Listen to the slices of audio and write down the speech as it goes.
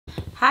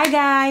Hi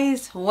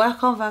guys,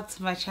 welcome back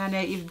to my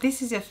channel. If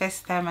this is your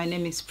first time, my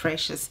name is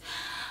Precious.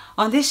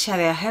 On this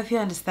channel I help you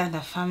understand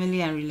that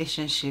family and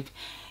relationship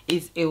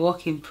is a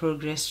work in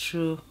progress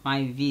through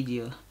my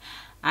video.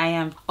 I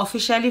am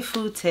officially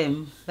full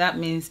term. That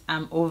means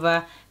I'm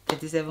over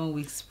 37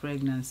 weeks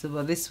pregnant. So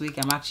for this week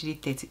I'm actually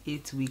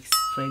 38 weeks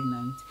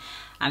pregnant,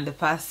 and the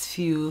past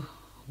few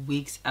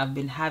weeks I've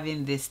been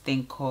having this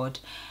thing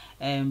called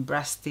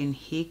Braston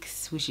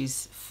Hicks, which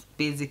is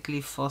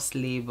basically forced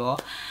labor.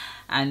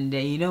 And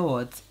you know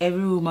what,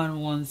 every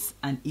woman wants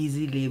an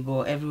easy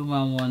labor. Every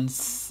woman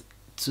wants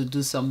to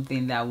do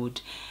something that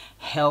would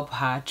help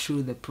her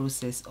through the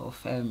process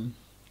of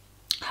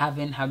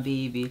having her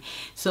baby.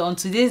 So on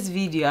today's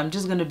video I'm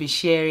just going to be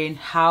sharing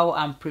how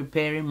I'm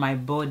preparing my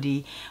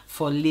body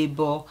for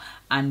labor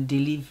and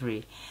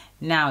delivery.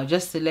 Now,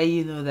 just to let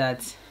you know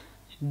that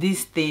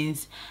these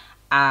things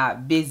are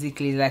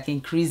basically like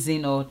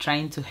increasing or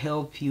trying to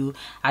help you.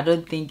 I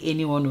don't think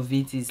any one of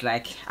it is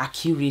like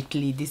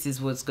accurately this is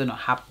what's gonna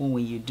happen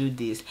when you do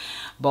this,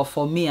 but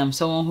for me, I'm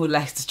someone who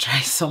likes to try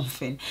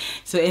something.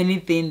 So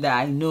anything that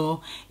I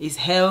know is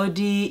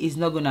healthy, is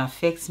not gonna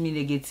affect me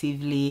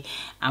negatively,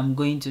 I'm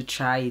going to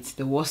try it.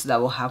 The worst that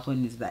will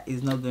happen is that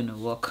it's not gonna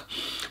work,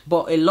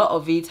 but a lot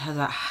of it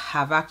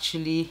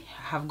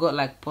have got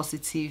like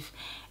positive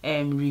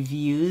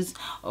reviews,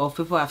 or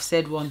people have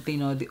said one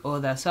thing or the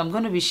other. So I'm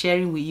going to be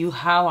sharing with you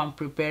how I'm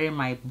preparing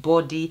my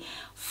body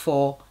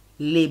for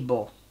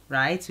labor.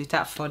 Right,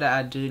 without further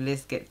ado,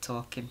 let's get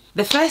talking.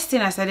 The first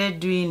thing I started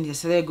doing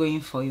is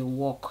going for a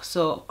walk.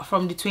 So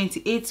from the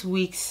 28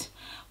 weeks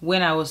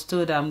when I was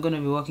told that I'm going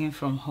to be working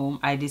from home,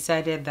 I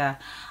decided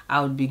that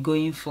I would be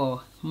going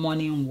for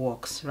morning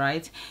walks,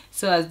 right?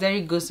 So as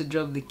Derrick goes to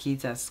drop the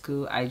kids at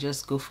school, I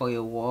just go for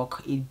a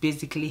walk. It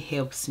basically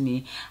helps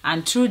me,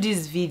 and through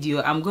this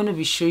video I'm going to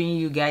be showing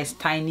you guys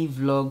tiny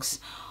vlogs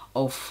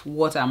of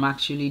what I'm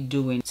actually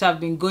doing. So I've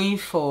been going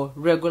for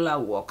regular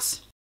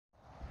walks.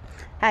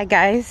 Hi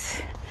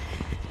guys.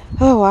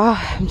 Oh wow,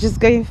 I'm just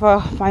going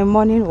for my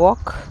morning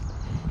walk.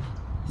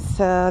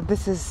 So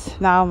this is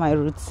now my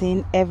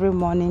routine. Every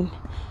morning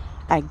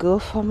I go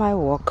for my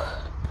walk,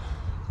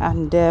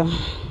 and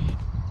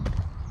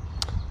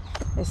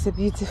it's a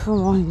beautiful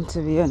morning,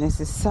 to be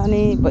honest. It's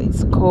sunny but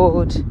it's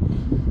cold,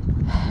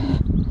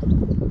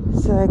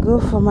 so I go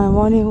for my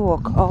morning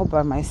walk all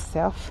by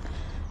myself.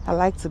 I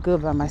like to go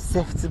by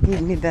myself to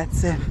give me that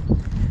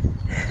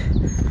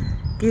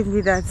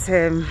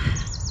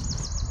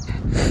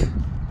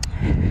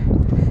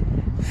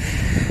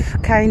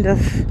kind of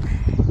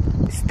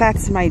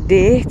starts my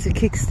day, to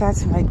kick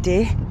start my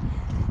day.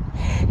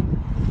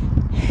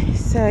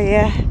 So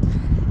yeah,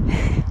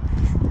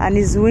 and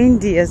it's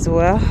windy as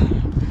well,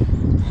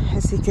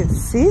 as you can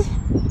see,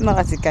 not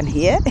as you can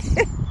hear.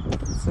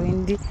 It's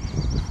windy.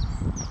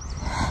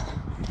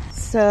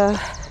 So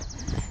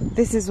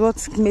this is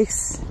what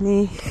makes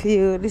me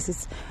feel, this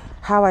is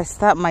how I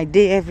start my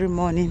day every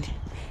morning.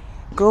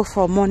 Go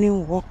for a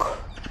morning walk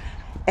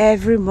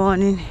every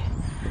morning.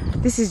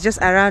 This is just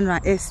around my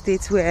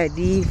estate where I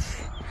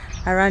live,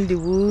 around the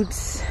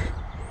woods,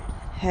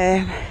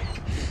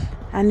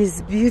 and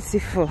it's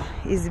beautiful.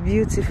 It's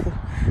beautiful.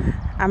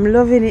 I'm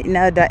loving it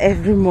now that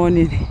every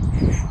morning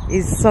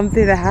is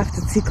something that I have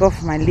to tick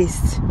off my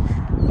list.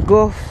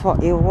 Go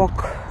for a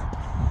walk.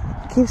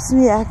 Keeps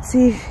me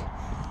active,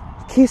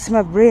 keeps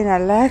my brain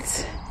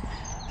alert,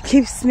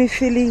 keeps me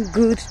feeling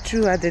good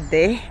throughout the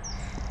day.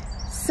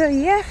 So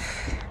yeah.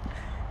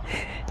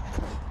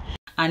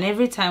 And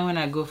every time when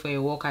I go for a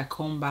walk, I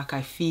come back,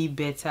 I feel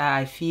better,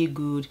 I feel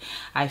good,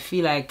 I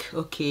feel like,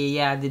 okay,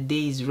 yeah, the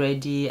day is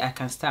ready, I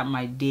can start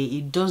my day.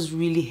 It does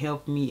really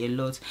help me a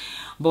lot.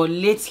 But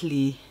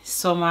lately,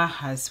 we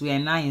are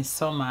now in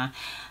summer,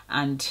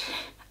 and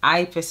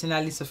I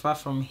personally suffer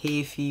from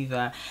hay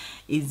fever.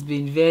 It's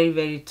been very,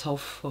 very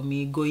tough for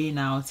me going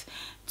out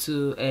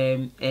to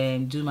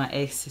do my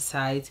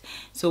exercise.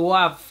 So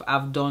what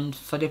I've done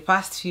for the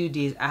past few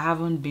days, I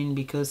haven't been,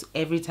 because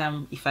every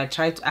time if I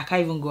try to, I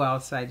can't even go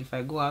outside. If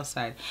I go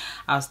outside,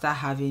 I'll start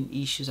having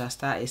issues. I'll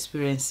start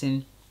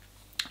experiencing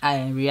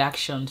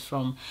reactions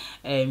from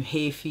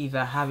hay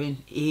fever,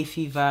 having hay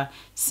fever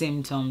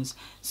symptoms.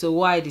 So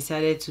what I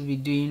decided to be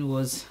doing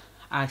was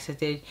I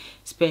started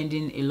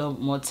spending a lot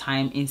more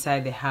time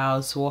inside the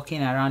house,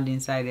 walking around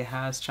inside the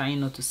house,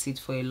 trying not to sit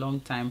for a long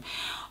time.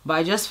 But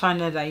I just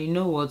found out that, you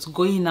know what,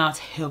 going out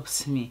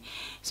helps me.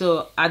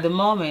 So at the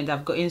moment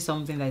I've gotten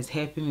something that is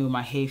helping me with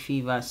my hay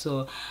fever,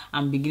 so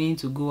I'm beginning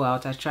to go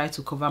out. I try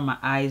to cover my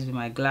eyes with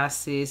my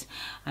glasses,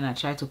 and I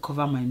try to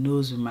cover my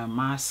nose with my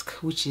mask,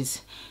 which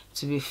is,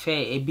 to be fair,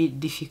 a bit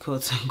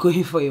difficult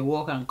going for a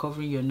walk and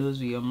covering your nose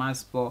with your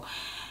mask. But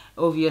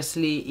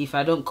obviously if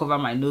I don't cover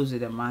my nose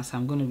with a mask,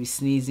 I'm going to be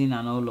sneezing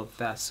and all of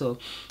that. So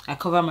I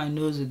cover my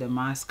nose with the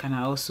mask, and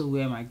I also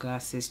wear my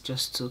glasses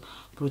just to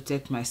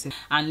protect myself.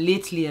 And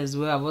lately as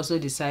well, I've also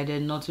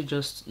decided not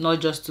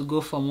just to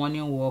go for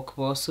morning walk,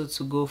 but also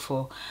to go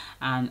for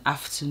an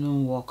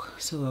afternoon walk.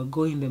 So I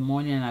go in the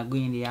morning and I go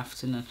in the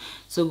afternoon.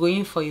 So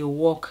going for a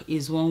walk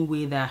is one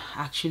way that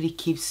actually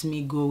keeps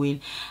me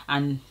going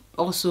and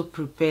also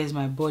prepares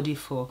my body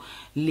for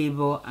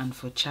labor and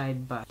for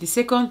childbirth. The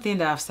second thing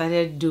that I've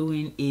started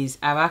doing is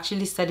I've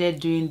actually started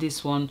doing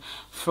this one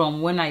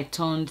from when I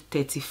turned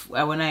 30,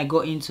 when I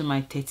got into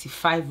my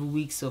 35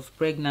 weeks of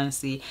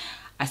pregnancy.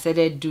 I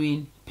started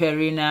doing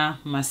perineal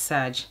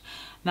massage.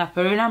 Now,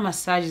 perineal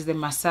massage is the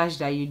massage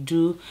that you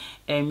do.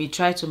 You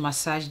try to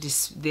massage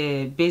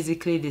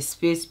basically the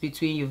space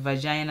between your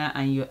vagina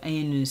and your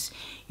anus.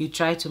 You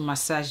try to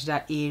massage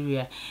that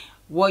area.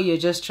 What you're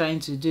just trying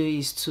to do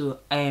is to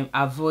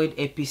avoid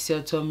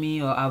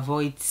episiotomy or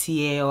avoid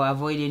tear or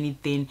avoid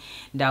anything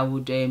that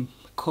would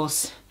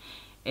cause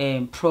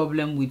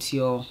problem with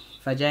your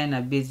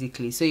vagina,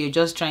 basically. So you're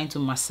just trying to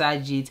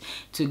massage it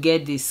to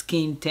get the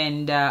skin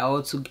tender,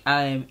 or to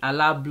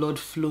allow blood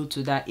flow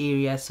to that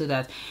area, so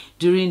that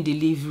during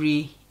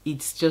delivery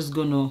it's just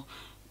gonna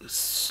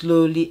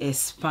slowly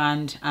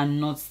expand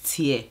and not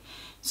tear.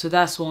 So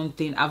that's one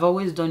thing. I've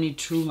always done it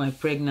through my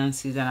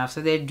pregnancies, and I've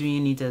started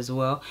doing it as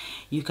well.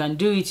 You can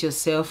do it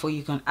yourself, or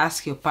you can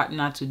ask your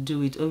partner to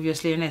do it.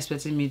 Obviously, you're not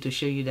expecting me to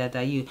show you that,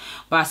 are you?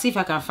 But I'll see if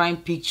I can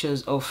find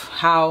pictures of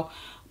how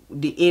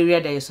the area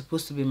that you're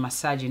supposed to be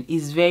massaging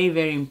is very,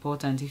 very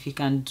important. If you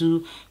can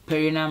do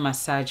perineal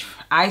massage,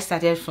 I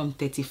started from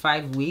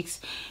 35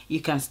 weeks. You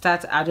can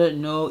start, I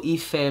don't know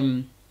if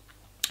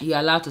you're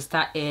allowed to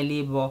start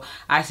early, but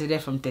I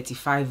started from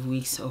 35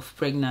 weeks of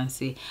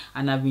pregnancy,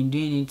 and I've been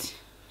doing it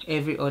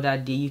every other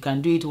day. You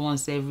can do it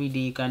once every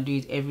day, you can do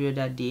it every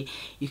other day,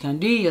 you can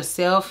do it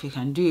yourself, you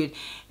can do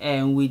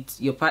it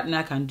with your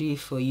partner, can do it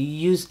for you.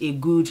 Use a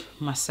good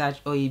massage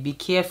oil. Be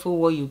careful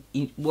what you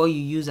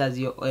use as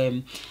your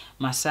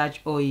massage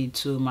oil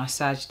to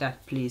massage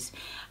that place.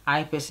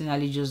 I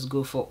personally just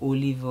go for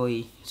olive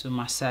oil to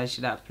massage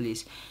that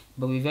place,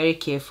 but be very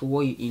careful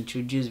what you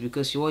introduce,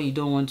 because what you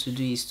don't want to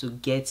do is to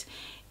get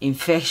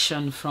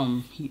infection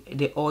from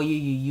the oil you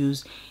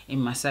use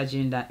in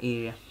massaging that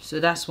area.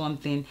 So that's one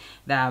thing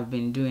that I've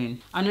been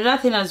doing.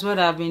 Another thing as well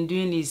that I've been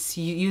doing is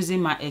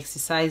using my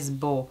exercise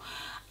ball.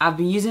 I've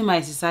been using my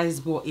exercise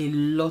ball a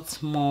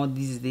lot more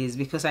these days,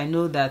 because I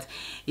know that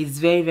it's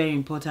very, very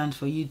important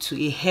for you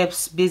to,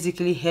 it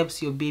basically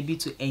helps your baby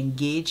to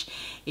engage.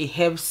 It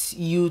helps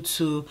you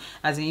to,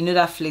 as in, you know,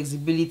 that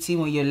flexibility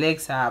when your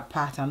legs are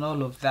apart and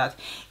all of that.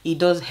 It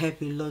does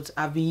help a lot.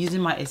 I've been using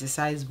my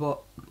exercise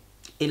ball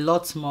a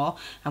lot more.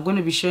 I'm going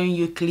to be showing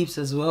you clips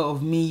as well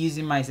of me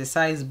using my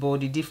exercise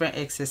board, the different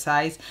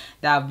exercise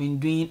that I've been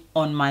doing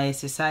on my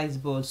exercise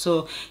board.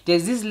 So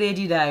there's this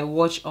lady that I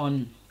watch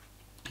on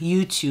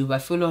YouTube, I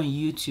follow on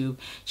YouTube.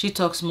 She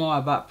talks more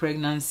about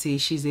pregnancy.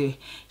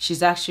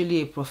 She's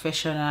actually a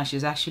professional.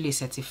 She's actually a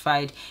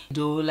certified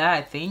doula,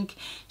 I think.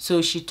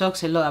 So she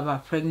talks a lot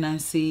about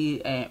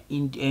pregnancy,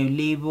 in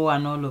labor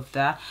and all of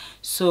that.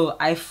 So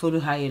I follow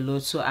her a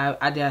lot. So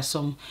there are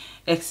some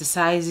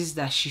exercises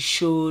that she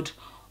showed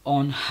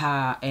on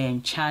her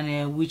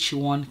channel which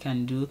one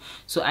can do.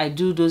 So I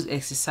do those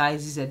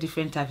exercises. There are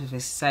different types of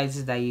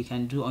exercises that you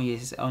can do on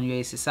your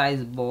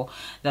exercise ball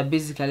that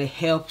basically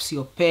helps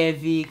your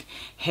pelvic,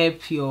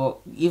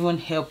 even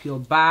help your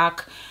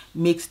back,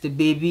 makes the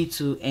baby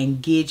to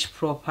engage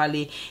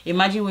properly.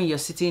 Imagine when you're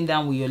sitting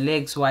down with your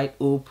legs wide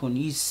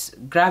open,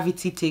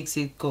 gravity takes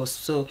its course,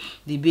 so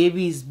the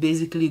baby is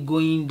basically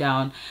going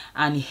down,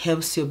 and it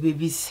helps your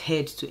baby's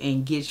head to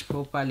engage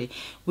properly,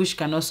 which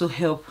can also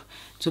help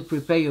to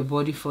prepare your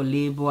body for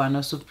labor and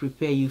also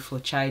prepare you for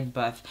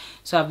childbirth.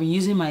 So I've been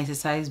using my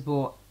exercise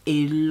ball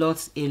a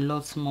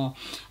lot more.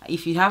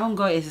 If you haven't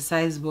got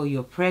exercise ball,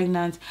 you're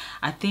pregnant,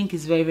 I think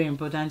it's very, very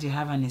important to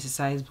have an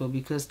exercise ball,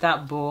 because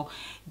that ball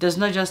does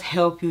not just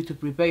help you to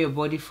prepare your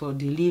body for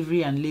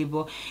delivery and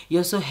labor, it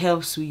also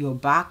helps with your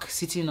back,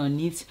 sitting on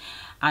it.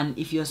 And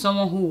if you're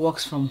someone who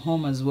works from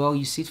home as well,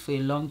 you sit for a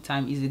long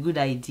time, it's a good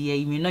idea.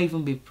 You may not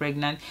even be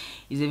pregnant,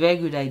 it's a very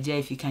good idea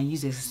if you can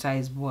use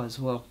exercise ball as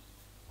well.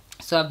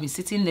 So I've been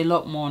sitting a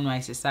lot more on my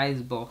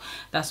exercise ball.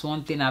 That's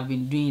one thing I've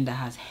been doing that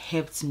has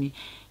helped me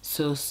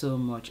so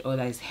much, or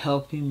that is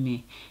helping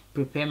me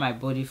prepare my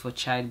body for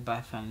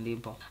childbirth and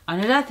labor.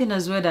 Another thing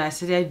as well that I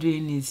started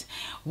doing is,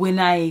 when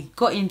I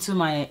got into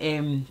my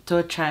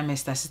third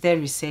trimester, I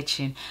started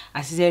researching,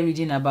 I started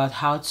reading about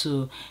how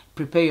to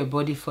prepare your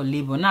body for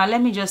labor. Now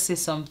let me just say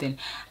something.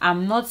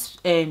 I'm not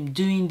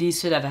doing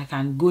this so that I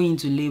can go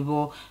into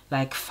labor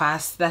like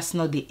fast. That's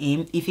not the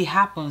aim. If it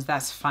happens,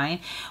 that's fine,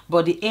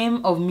 but the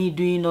aim of me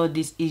doing all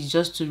this is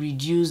just to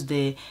reduce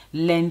the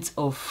length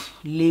of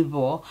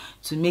labor,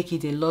 to make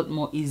it a lot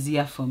more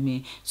easier for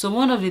me. So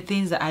one of the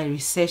things that I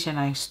researched and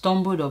I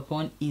stumbled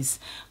upon is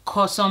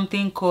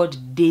something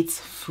called date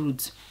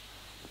fruit,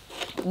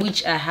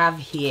 which I have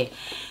here.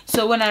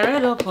 So when I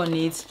read up on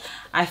it,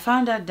 I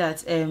found out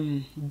that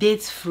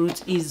date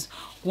fruit is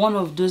one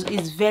of those,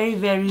 it's very,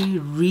 very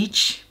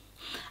rich.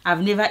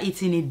 I've never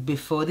eaten it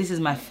before. This is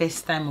my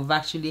first time of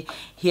actually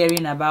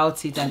hearing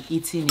about it and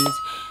eating it.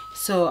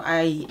 So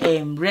I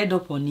read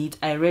up on it.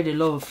 I read a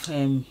lot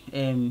of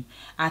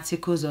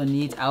articles on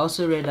it. I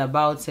also read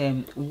about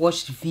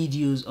watched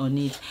videos on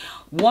it.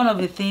 One of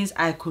the things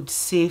I could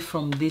say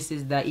from this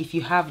is that if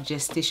you have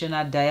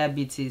gestational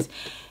diabetes,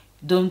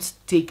 don't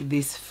take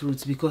this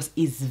fruit because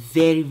it's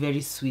very,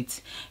 very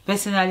sweet.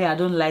 Personally, I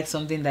don't like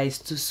something that is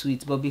too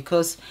sweet, but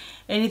because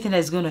anything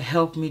that's going to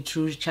help me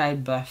through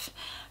childbirth,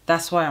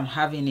 that's why I'm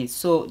having it.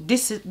 So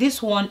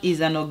this one is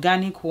an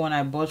organic one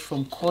I bought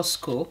from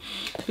Costco.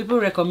 People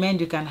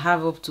recommend you can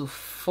have up to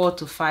 4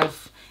 to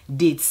 5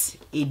 dates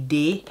a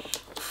day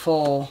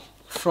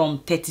from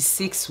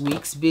 36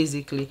 weeks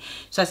basically.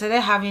 So I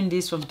started having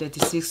this from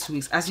 36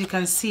 weeks. As you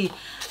can see,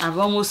 I've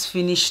almost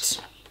finished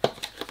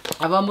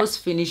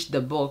the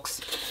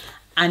box,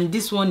 and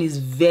this one is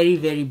very,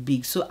 very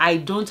big. So I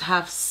don't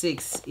have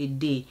 6 a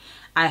day.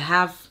 I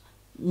have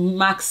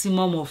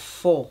maximum of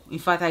 4. In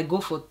fact, I go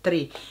for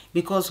 3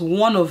 because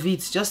one of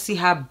it, just see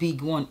how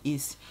big one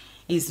is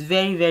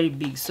very, very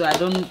big. So I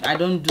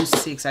don't do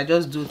 6, I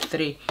just do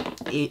 3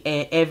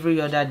 every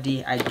other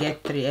day. I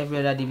get 3 every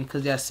other day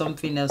because there's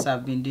something else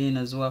I've been doing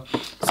as well.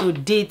 So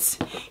dates,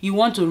 you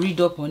want to read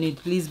up on it,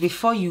 please.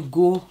 Before you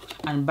go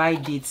and buy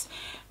dates,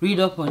 read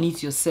up on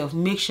it yourself.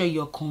 Make sure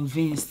you're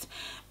convinced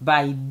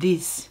by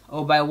this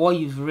or by what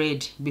you've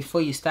read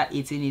before you start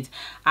eating it.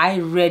 I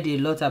read a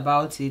lot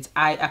about it.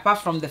 Apart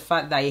from the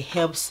fact that it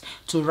helps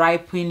to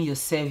ripen your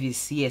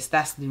cervix, yes,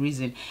 that's the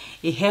reason.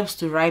 It helps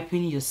to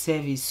ripen your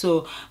cervix.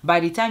 So by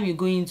the time you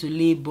go into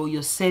labor,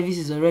 your cervix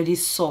is already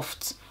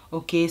soft.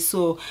 Okay,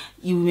 so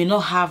you will not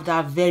have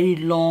that very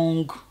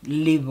long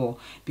labor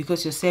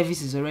because your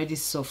cervix is already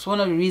soft. One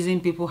of the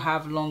reasons people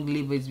have long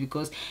labor is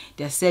because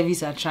their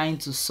cervix are trying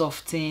to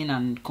soften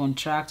and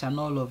contract and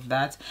all of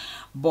that.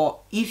 But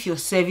if your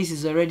cervix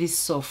is already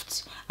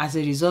soft as a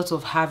result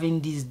of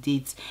having these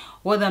dates,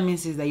 what that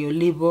means is that your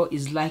labor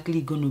is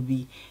likely going to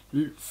be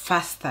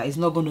faster. It's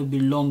not going to be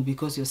long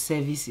because your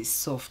cervix is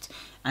soft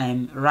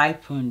and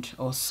ripened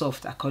or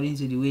soft according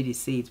to the way they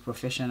say it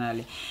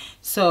professionally.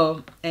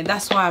 So, and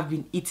that's why I've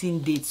been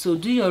eating dates. So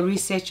do your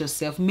research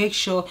yourself, make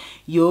sure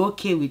you're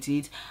okay with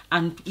it.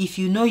 And if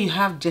you know you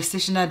have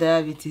gestational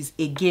diabetes,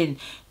 again,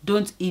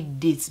 don't eat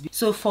dates.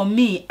 So for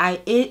me,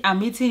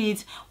 I'm eating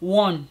it,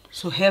 1,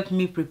 to help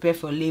me prepare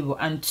for labor,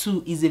 and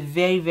 2, is a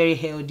very, very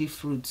healthy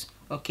fruit.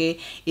 Okay,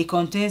 it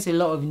contains a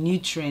lot of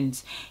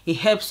nutrients. It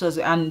helps us,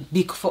 and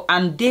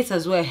dates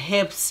as well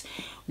helps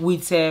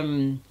with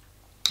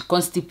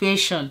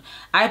constipation.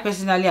 I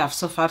personally have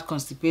suffered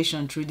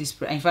constipation through this.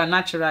 In fact,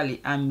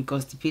 naturally, I'm a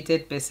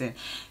constipated person,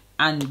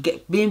 and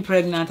being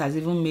pregnant has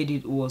even made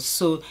it worse.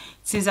 So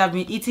since I've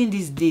been eating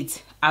these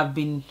dates, I've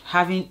been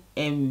having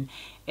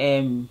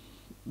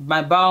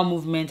my bowel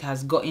movement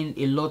has gotten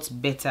a lot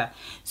better.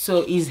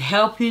 So it's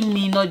helping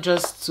me not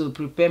just to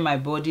prepare my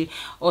body,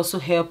 also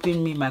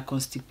helping me my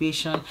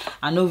constipation,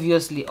 and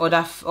obviously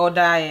other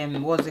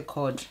what's it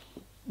called,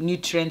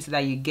 nutrients that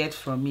you get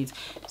from it.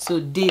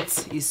 So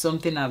dates is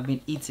something I've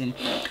been eating.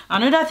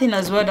 Another thing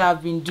as well that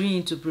I've been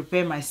doing to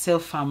prepare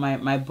myself and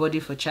my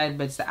body for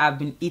childbirth is that I've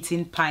been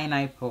eating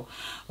pineapple.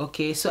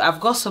 Okay, so I've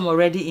got some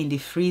already in the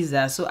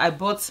freezer. So I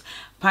bought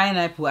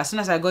pineapple as soon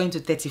as I got into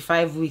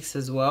 35 weeks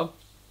as well.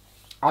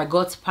 I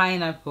got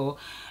pineapple,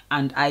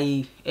 and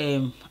I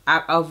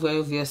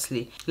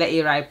obviously let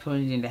it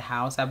ripen in the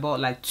house. I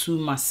bought like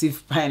 2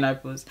 massive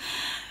pineapples,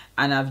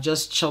 and I've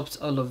just chopped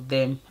all of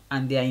them,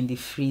 and they are in the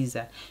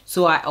freezer.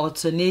 So I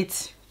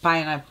alternate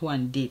pineapple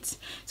and dates.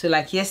 So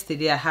like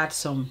yesterday I had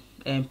some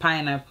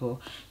pineapple.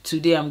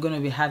 Today I'm going to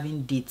be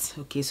having dates.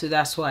 Okay, so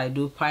that's why I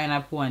do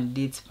pineapple and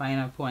dates,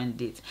 pineapple and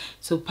dates.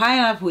 So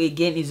pineapple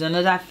again is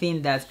another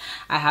thing that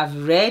I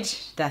have read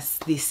that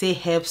they say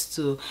helps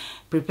to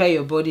prepare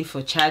your body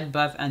for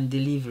childbirth and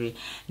delivery.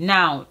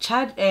 Now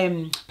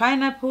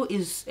pineapple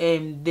is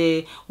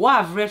what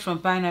I've read from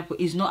pineapple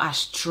is not as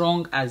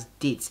strong as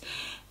dates.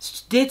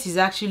 Date is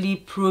actually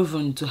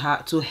proven to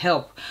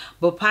help,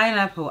 but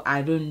pineapple,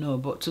 I don't know.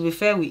 But to be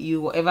fair with you,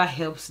 whatever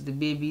helps the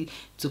baby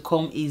to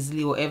come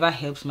easily, whatever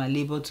helps my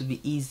labor to be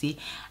easy,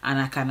 and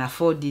I can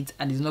afford it,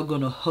 and it's not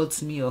going to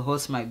hurt me or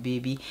hurt my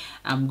baby,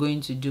 I'm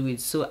going to do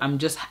it. So I'm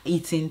just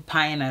eating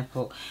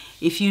pineapple.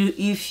 If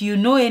you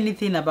know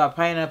anything about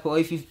pineapple, or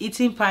if you've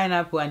eaten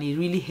pineapple and it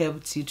really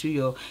helped you through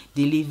your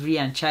delivery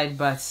and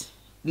childbirth,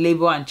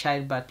 labor and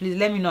childbirth, please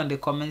let me know in the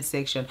comment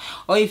section.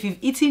 Or if you've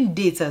eaten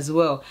dates as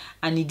well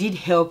and it did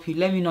help you,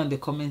 let me know in the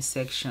comment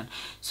section.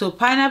 So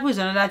pineapple is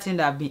another thing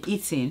that I've been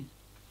eating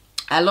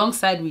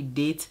alongside with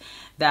dates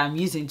that I'm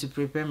using to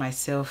prepare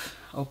myself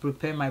or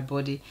prepare my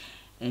body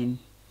and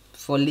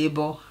for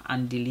labor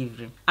and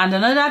delivery. And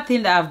another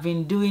thing that I've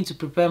been doing to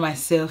prepare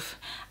myself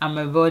and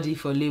my body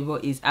for labor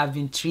is I've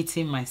been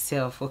treating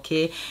myself.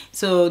 Okay,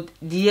 so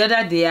the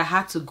other day I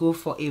had to go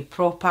for a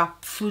proper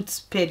foot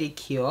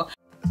pedicure.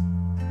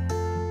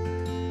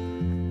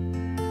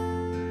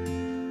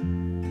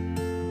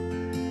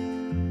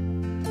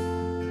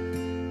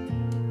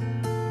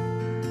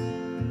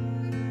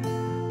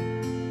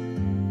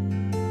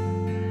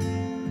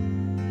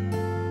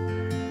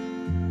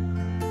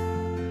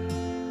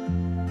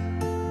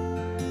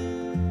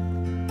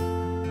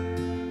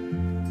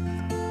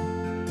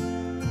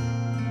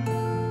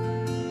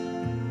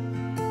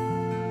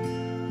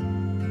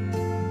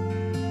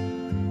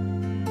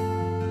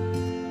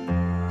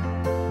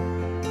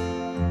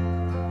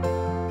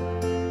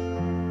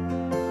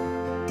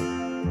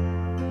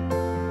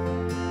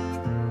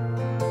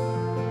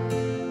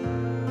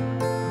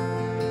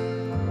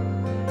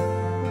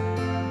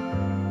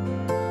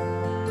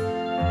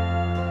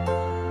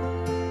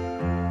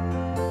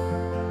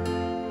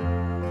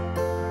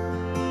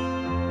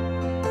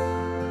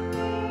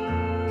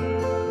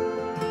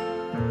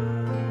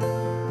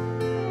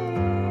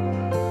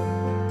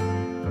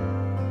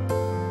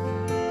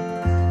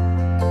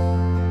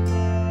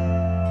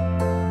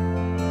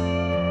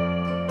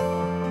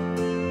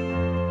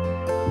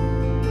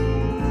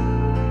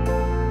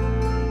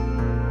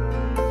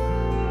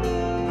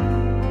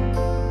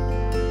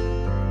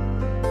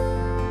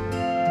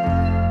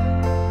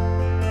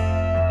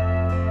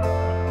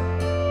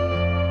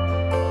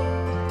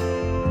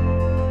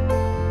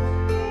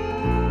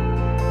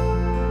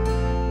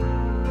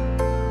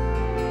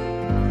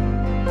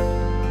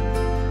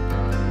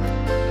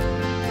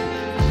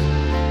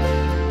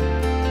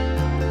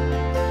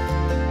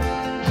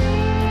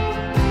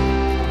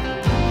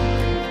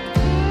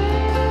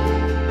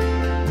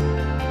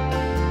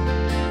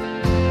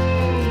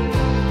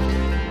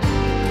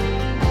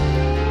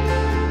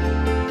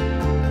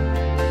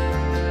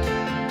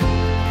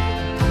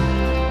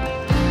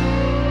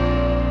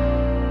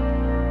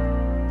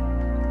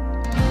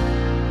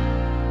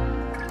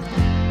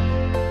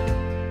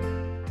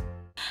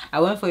 I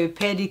went for a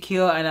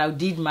pedicure, and I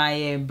did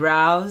my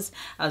brows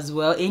as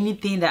well.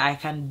 Anything that I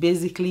can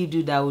basically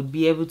do that would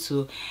be able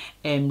to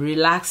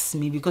relax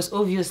me, because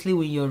obviously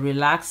when you're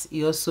relaxed,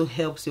 it also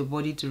helps your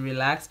body to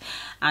relax,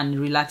 and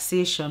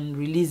relaxation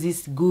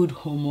releases good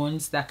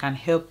hormones that can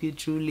help you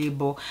through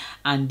labor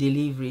and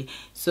delivery.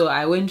 So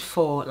I went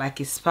for like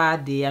a spa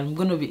day. I'm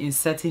going to be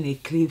inserting a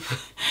clip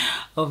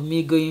of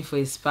me going for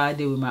a spa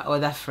day with my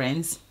other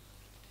friends,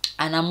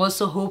 and I'm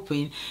also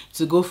hoping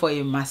to go for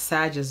a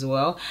massage as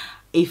well.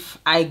 If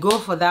I go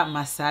for that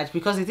massage,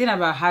 because the thing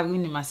about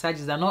having a massage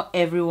is that not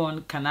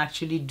everyone can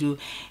actually do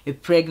a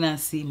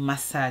pregnancy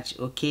massage,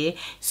 okay?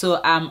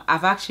 So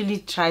I've actually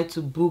tried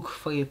to book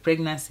for a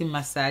pregnancy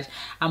massage.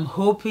 I'm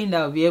hoping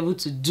that I'll be able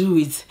to do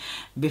it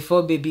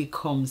before baby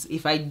comes.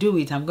 If I do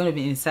it, I'm going to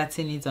be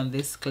inserting it on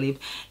this clip.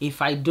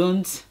 If I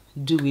don't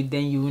do it,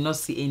 then you will not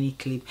see any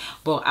clip.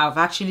 But I've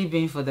actually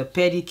been for the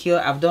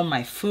pedicure. I've done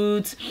my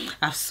foot,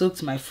 I've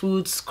soaked my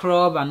foot,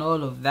 scrub and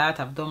all of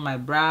that. I've done my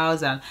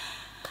brows and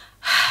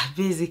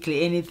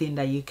basically anything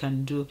that you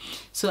can do.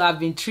 So I've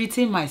been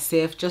treating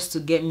myself just to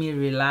get me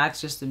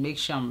relaxed, just to make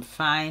sure I'm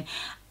fine.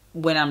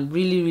 When I'm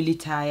really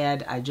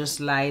tired, I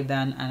just lie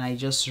down and I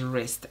just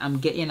rest. I'm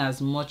getting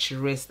as much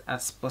rest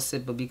as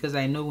possible, because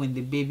I know when the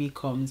baby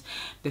comes,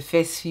 the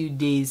first few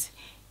days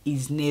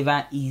is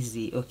never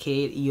easy,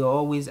 okay? You're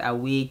always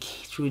awake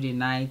through the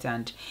night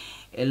and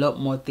a lot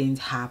more things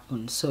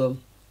happen. So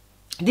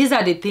these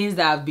are the things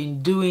that I've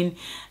been doing,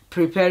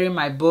 preparing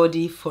my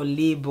body for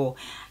labor.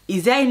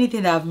 Is there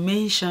anything that I've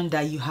mentioned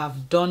that you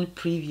have done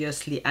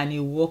previously and it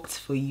worked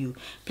for you?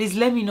 Please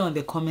let me know in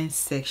the comment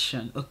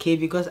section, okay?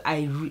 Because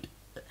I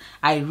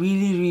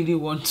really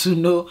want to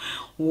know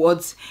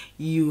what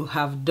you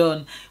have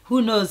done.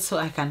 Who knows, so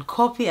I can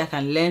copy, I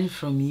can learn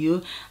from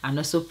you, and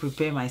also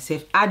prepare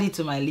myself, add it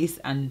to my list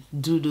and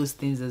do those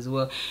things as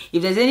well.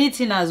 If there's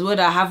anything as well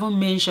that I haven't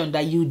mentioned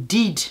that you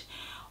did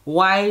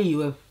while you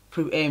were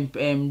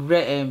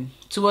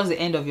towards the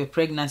end of your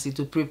pregnancy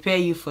to prepare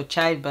you for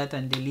childbirth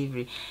and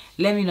delivery,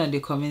 let me know in the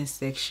comment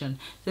section.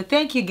 So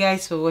thank you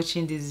guys for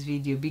watching this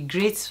video. Be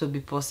grateful, be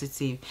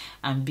positive,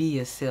 and be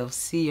yourself.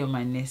 See you on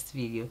my next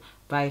video.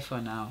 Bye for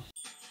now.